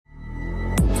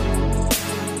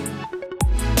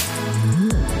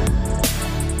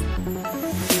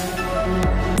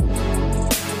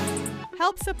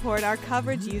help support our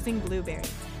coverage using Blueberry,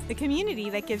 the community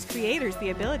that gives creators the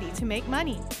ability to make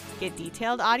money, get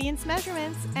detailed audience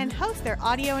measurements, and host their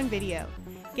audio and video.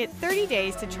 Get 30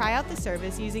 days to try out the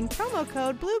service using promo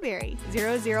code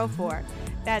Blueberry004.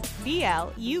 That's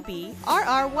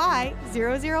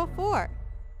BLUBRRY004.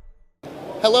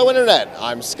 Hello Internet,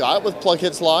 I'm Scott with Plug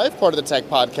Hits Live, part of the Tech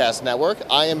Podcast Network.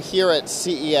 I am here at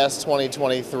CES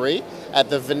 2023 at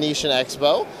the Venetian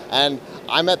Expo, and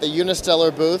I'm at the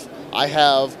Unistellar booth. I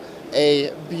have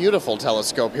a beautiful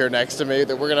telescope here next to me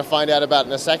that we're going to find out about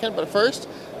in a second, but first,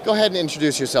 go ahead and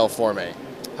introduce yourself for me.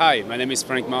 Hi, my name is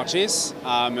Frank Marchis.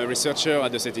 I'm a researcher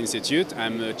at the SETI Institute.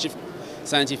 I'm the Chief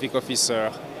Scientific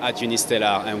Officer at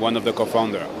Unistellar and one of the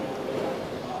co-founders.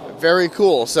 Very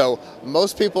cool. So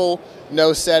most people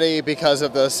know SETI because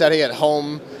of the SETI at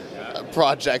Home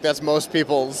project. That's most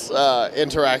people's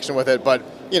interaction with it. But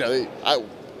you know,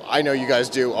 I know you guys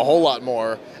do a whole lot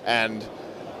more, and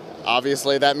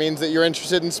obviously that means that you're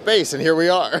interested in space, and here we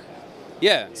are.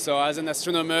 Yeah. So as an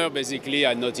astronomer, basically,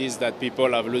 I noticed that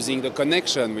people are losing the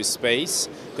connection with space,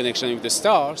 connection with the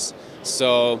stars.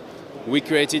 So we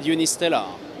created Unistellar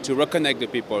to reconnect the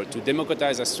people, to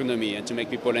democratize astronomy, and to make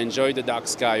people enjoy the dark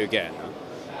sky again.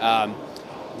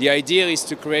 The idea is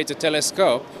to create a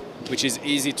telescope which is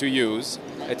easy to use,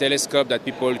 a telescope that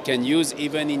people can use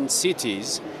even in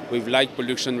cities with light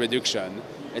pollution reduction,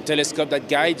 a telescope that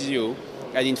guides you,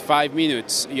 and in 5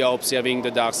 minutes you're observing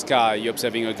the dark sky, you're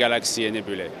observing a galaxy and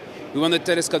nebulae. We want a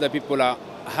telescope that people are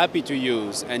happy to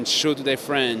use and show to their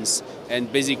friends,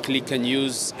 and basically can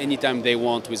use anytime they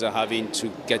want without having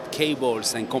to get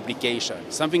cables and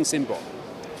complications. Something simple.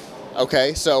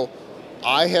 Okay, so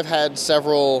I have had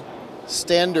several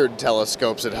standard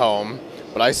telescopes at home,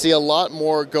 but I see a lot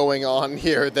more going on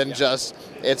here than just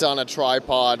it's on a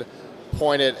tripod,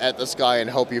 point it at the sky and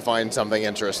hope you find something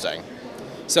interesting.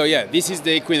 So yeah, this is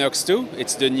the Equinox 2.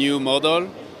 It's the new model.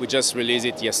 We just released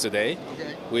it yesterday.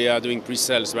 Okay. We are doing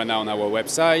pre-sales right now on our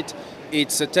website.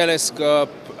 It's a telescope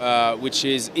which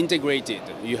is integrated.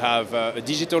 You have a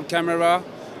digital camera,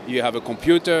 you have a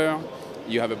computer,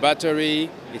 you have a battery,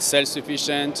 it's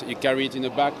self-sufficient, you carry it in a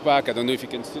backpack. I don't know if you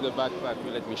can see the backpack,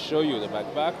 but let me show you the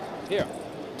backpack. Here,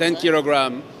 10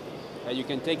 kilogram, and you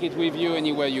can take it with you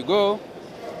anywhere you go,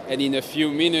 and in a few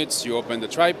minutes you open the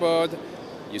tripod,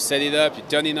 you set it up, you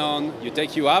turn it on, you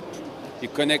take your app, you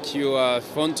connect your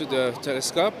phone to the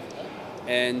telescope,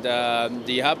 and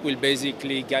the app will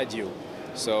basically guide you.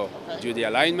 So do the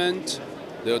alignment,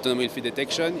 the autonomous field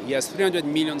detection. He has 300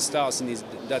 million stars in his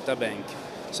data bank.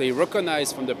 So he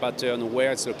recognizes from the pattern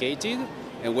where it's located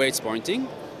and where it's pointing.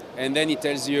 And then he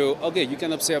tells you, okay, you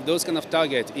can observe those kind of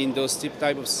targets in those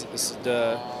type of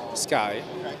the sky.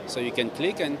 So you can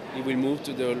click and it will move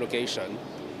to the location.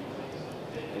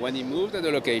 When he moves to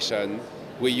the location,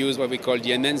 we use what we call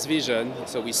the enhanced vision.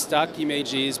 So we stack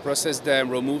images, process them,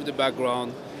 remove the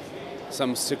background,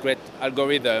 some secret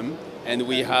algorithm, and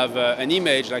we have an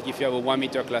image like if you have a 1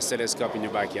 meter class telescope in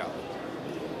your backyard.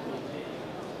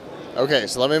 Okay,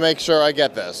 so let me make sure I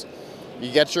get this.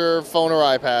 You get your phone or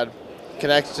iPad,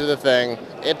 connect to the thing,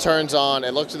 it turns on,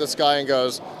 it looks at the sky and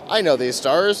goes, I know these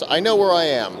stars, I know where I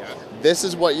am. Yeah. This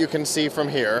is what you can see from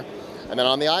here. And then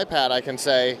on the iPad I can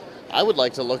say, I would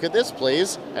like to look at this,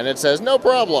 please. And it says, no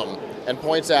problem, and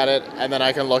points at it, and then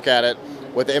I can look at it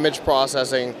with image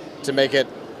processing to make it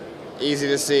easy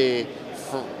to see,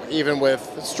 even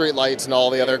with street lights and all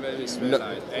the other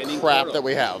crap that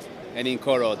we have. And in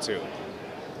color too.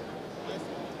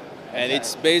 And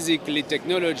it's basically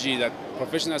technology that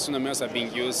professional astronomers have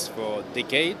been used for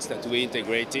decades that we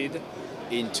integrated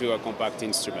into a compact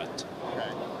instrument.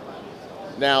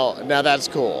 Now that's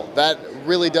cool. That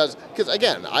really does, because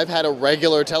again, I've had a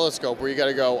regular telescope where you got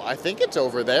to go, I think it's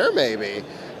over there maybe,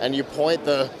 and you point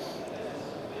the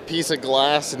piece of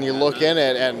glass and you look in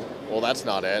it and, well, that's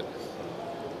not it.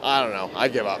 I don't know. I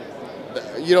give up.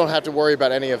 You don't have to worry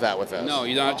about any of that with this. No,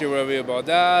 you don't have to worry about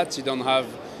that. You don't have,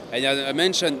 and I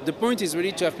mentioned, the point is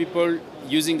really to have people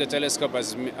using the telescope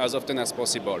as often as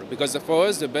possible. Because for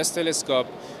us, the best telescope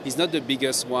is not the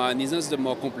biggest one, it's not the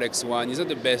more complex one, it's not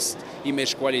the best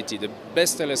image quality. The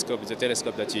best telescope is the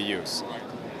telescope that you use.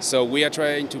 So we are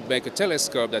trying to make a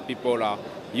telescope that people are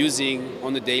using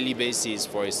on a daily basis,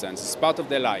 for instance. It's part of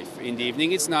their life. In the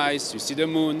evening it's nice, you see the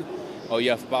moon, or you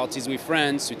have parties with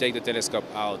friends, you take the telescope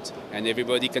out, and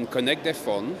everybody can connect their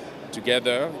phone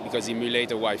together because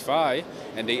emulate a Wi-Fi,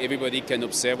 and everybody can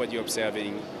observe what you're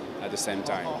observing at the same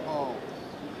time.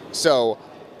 So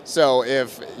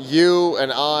if you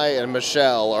and I and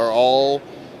Michelle are all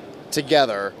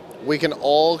together, we can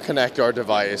all connect our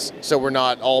device so we're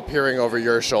not all peering over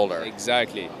your shoulder.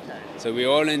 Exactly. So we're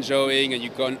all enjoying, and you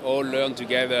can all learn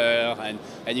together,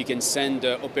 and you can send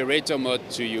the operator mode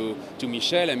to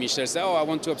Michelle, and Michelle says, oh, I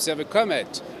want to observe a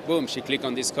comet. Boom, she clicks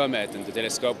on this comet, and the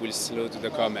telescope will slow to the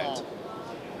comet.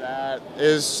 That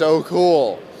is so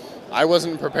cool. I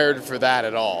wasn't prepared for that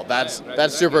at all. That's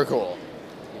super cool.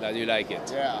 Glad you like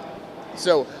it. Yeah.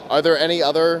 So, are there any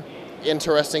other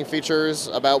interesting features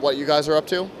about what you guys are up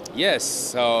to? Yes,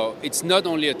 so it's not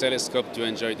only a telescope to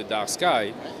enjoy the dark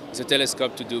sky, it's a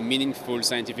telescope to do meaningful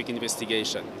scientific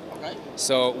investigation. Okay.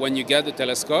 So when you get the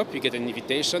telescope, you get an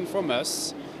invitation from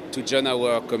us to join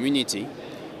our community,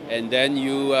 and then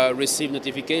you receive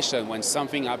notification when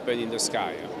something happens in the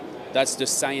sky. That's the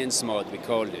science mode, we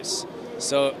call this.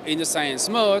 So in the science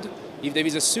mode, if there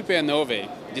is a supernova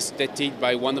detected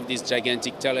by one of these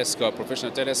gigantic telescopes,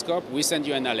 professional telescope, we send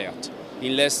you an alert.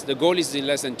 The goal is in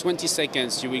less than 20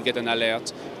 seconds, you will get an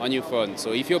alert on your phone.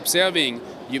 So if you're observing,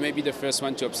 you may be the first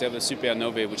one to observe a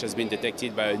supernova which has been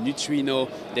detected by a neutrino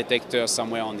detector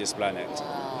somewhere on this planet.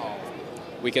 Wow.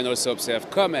 We can also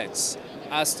observe comets,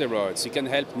 asteroids. You can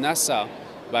help NASA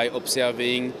by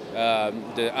observing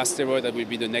the asteroid that will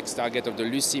be the next target of the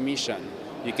Lucy mission.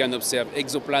 You can observe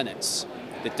exoplanets,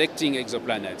 detecting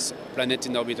exoplanets, planets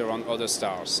in orbit around other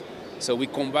stars. So we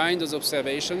combine those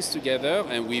observations together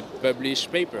and we publish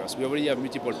papers. We already have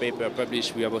multiple papers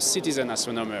published. We have citizen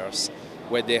astronomers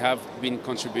where they have been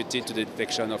contributed to the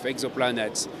detection of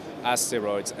exoplanets,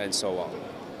 asteroids, and so on.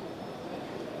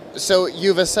 So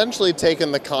you've essentially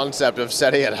taken the concept of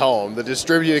SETI at home, the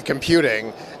distributed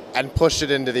computing, and pushed it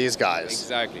into these guys.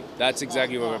 Exactly. That's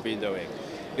exactly what we've been doing.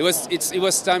 It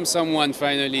was time someone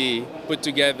finally put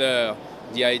together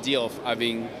the idea of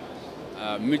having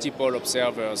multiple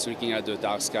observers looking at the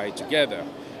dark sky together.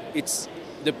 It's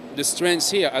the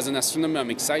strength here. As an astronomer, I'm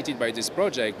excited by this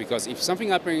project because if something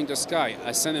happens in the sky,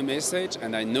 I send a message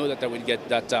and I know that I will get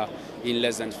data in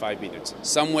less than 5 minutes.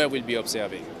 Somewhere will be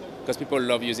observing because people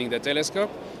love using the telescope.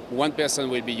 One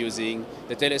person will be using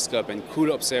the telescope and could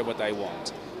observe what I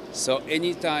want. So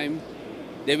anytime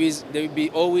there will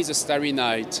be always a starry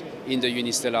night in the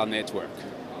Unistellar network.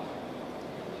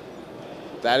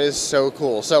 That is so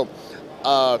cool. So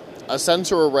a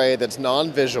sensor array that's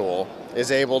non-visual is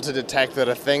able to detect that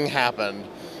a thing happened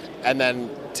and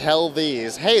then tell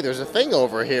these, hey, there's a thing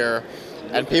over here,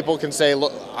 and people can say,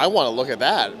 look, I want to look at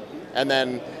that, and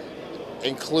then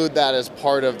include that as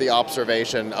part of the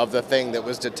observation of the thing that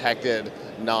was detected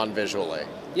non-visually.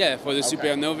 Yeah, for the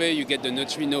supernova, you get the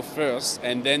neutrino first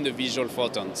and then the visual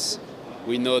photons.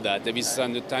 We know that. There is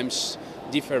some time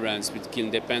difference which can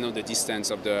depend on the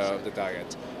distance of the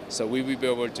target. So we will be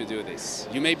able to do this.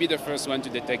 You may be the first one to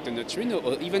detect a neutrino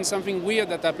or even something weird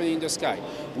that happened in the sky.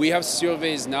 We have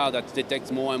surveys now that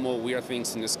detect more and more weird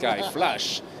things in the sky,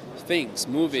 flash, things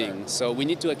moving. Sure. So we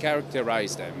need to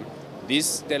characterize them.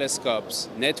 These telescopes,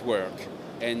 network,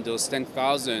 and those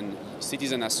 10,000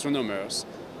 citizen astronomers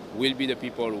will be the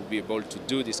people who will be able to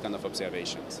do this kind of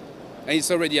observations. And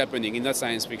it's already happening in that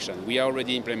science fiction. We are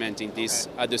already implementing this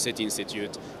at the SETI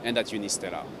Institute and at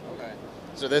Unistellar. Okay.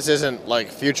 So this isn't like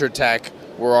future tech,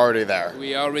 we're already there.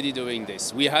 We are already doing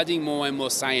this. We're adding more and more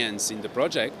science in the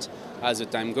project as the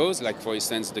time goes. Like for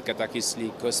instance, the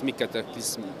cosmic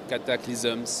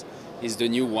cataclysms is the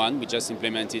new one we just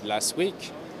implemented last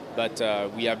week. But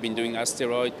we have been doing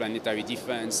asteroid, planetary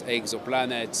defense,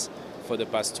 exoplanets for the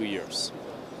past 2 years.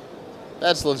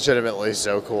 That's legitimately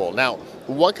so cool. Now,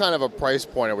 what kind of a price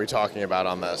point are we talking about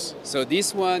on this? So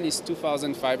this one is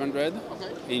 $2,500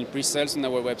 in pre-sales on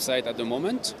our website at the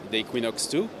moment. The Equinox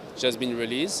 2 just been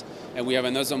released. And we have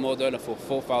another model for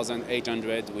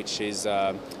 $4,800, which is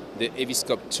the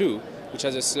Eviscope 2, which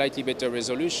has a slightly better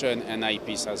resolution and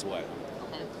eyepiece as well.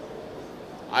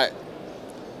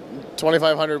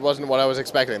 $2,500 wasn't what I was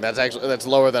expecting. That's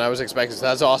lower than I was expecting. So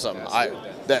that's awesome.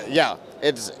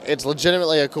 It's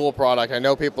legitimately a cool product. I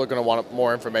know people are going to want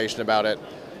more information about it,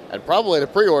 and probably to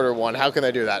pre-order one. How can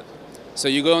they do that? So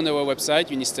you go on our website,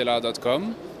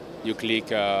 unistellar.com. You click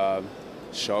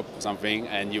shop something,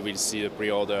 and you will see the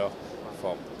pre-order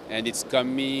form. And it's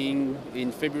coming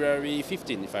in February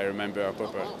 15, if I remember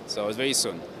properly. So it's very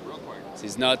soon.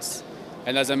 It's not,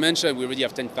 and as I mentioned, we already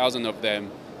have 10,000 of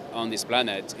them on this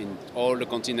planet in all the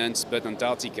continents but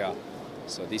Antarctica.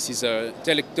 So this is a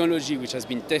technology which has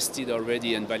been tested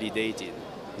already and validated.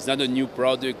 It's not a new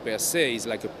product per se, it's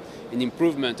like an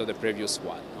improvement of the previous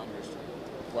one.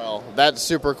 Well, that's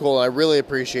super cool. I really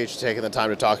appreciate you taking the time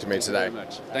to talk to me today. Thank you very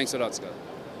much. Thanks a lot, Scott.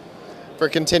 For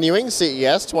continuing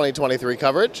CES 2023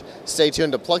 coverage, stay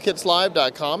tuned to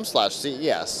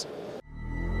plugkitslive.com/CES.